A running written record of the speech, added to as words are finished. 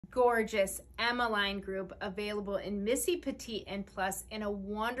Gorgeous Emmeline group available in Missy Petite and Plus in a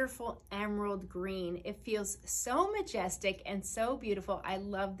wonderful emerald green. It feels so majestic and so beautiful. I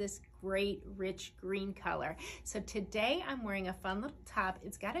love this great rich green color. So today I'm wearing a fun little top.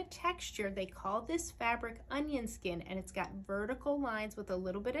 It's got a texture. They call this fabric onion skin, and it's got vertical lines with a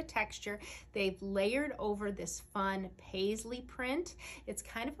little bit of texture. They've layered over this fun paisley print. It's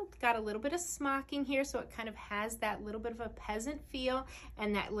kind of got a little bit of smocking here, so it kind of has that little bit of a peasant feel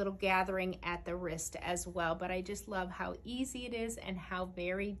and that little gathering at the wrist as well. But I just love how easy it is and how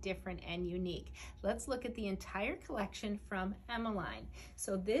very different and unique. Let's look at the entire collection from Emmeline.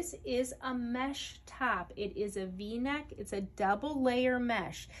 So this is a mesh top. It is a V-neck. It's a double layer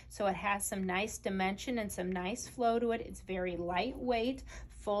mesh. So it has some nice dimension and some nice flow to it. It's very lightweight.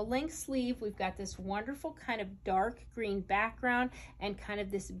 Full length sleeve. We've got this wonderful kind of dark green background and kind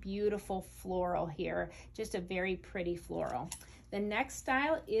of this beautiful floral here. Just a very pretty floral. The next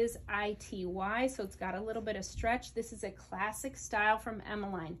style is ITY, so it's got a little bit of stretch. This is a classic style from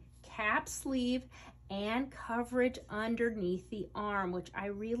Emmeline. Cap sleeve and coverage underneath the arm, which I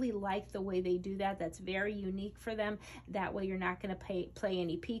really like the way they do that. That's very unique for them. That way you're not going to play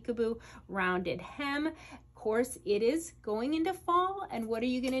any peekaboo. Rounded hem. Of course, it is going into fall, and what are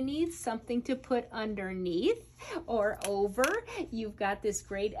you going to need? Something to put underneath or over. You've got this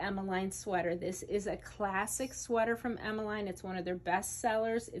great Emmeline sweater. This is a classic sweater from Emmeline. It's one of their best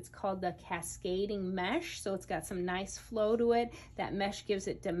sellers. It's called the Cascading Mesh, so it's got some nice flow to it. That mesh gives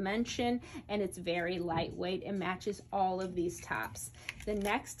it dimension, and it's very lightweight. It matches all of these tops. The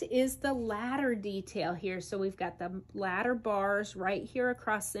next is the ladder detail here. So we've got the ladder bars right here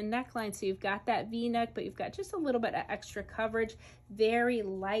across the neckline. So you've got that V-neck, but you've got just a little bit of extra coverage. Very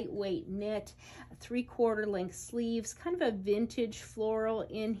lightweight knit, 3/4 length sleeves, kind of a vintage floral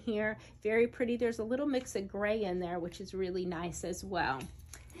in here. Very pretty. There's a little mix of gray in there, which is really nice as well.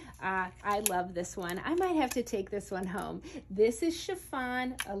 I love this one. I might have to take this one home. This is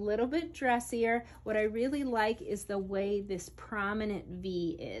chiffon, a little bit dressier. What I really like is the way this prominent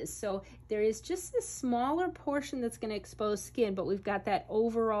V is. So there is just this smaller portion that's going to expose skin, but we've got that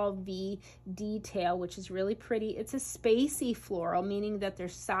overall V detail, which is really pretty. It's a spacey floral, meaning that they're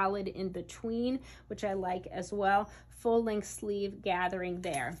solid in between, which I like as well. Full length sleeve gathering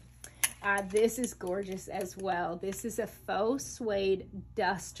there. This is gorgeous as well. This is a faux suede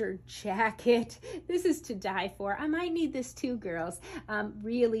duster jacket. This is to die for. I might need this too, girls.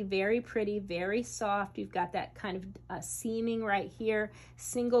 Really very pretty, very soft. You've got that kind of seaming right here.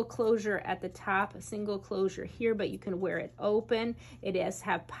 Single closure at the top, a single closure here, but you can wear it open. It does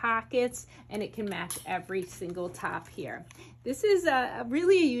have pockets, and it can match every single top here. This is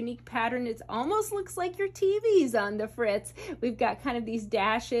really a unique pattern. It almost looks like your TV's on the fritz. We've got kind of these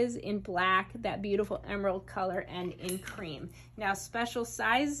dashes in black, that beautiful emerald color, and in cream. Now, special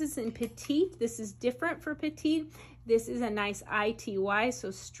sizes in petite. This is different for petite. This is a nice ITY, so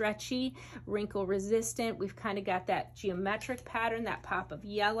stretchy, wrinkle resistant. We've kind of got that geometric pattern, that pop of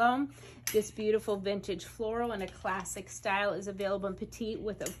yellow. This beautiful vintage floral in a classic style is available in petite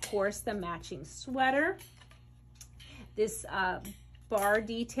with, of course, the matching sweater. This bar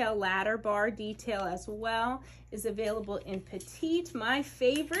detail, ladder bar detail as well is available in petite. My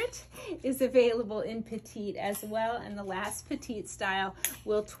favorite is available in petite as well, and the last petite style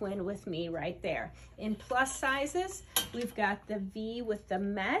will twin with me right there. In plus sizes, we've got the V with the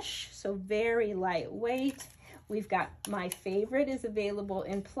mesh, so very lightweight. We've got my favorite is available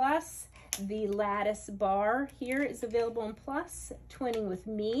in plus. The lattice bar here is available in plus. Twinning with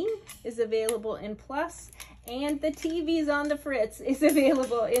me is available in plus. And the TV's on the fritz is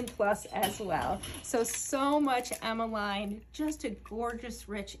available in plus as well. So much Emmeline, just a gorgeous,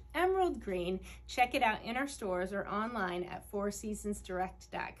 rich emerald green. Check it out in our stores or online at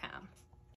fourseasonsdirect.com.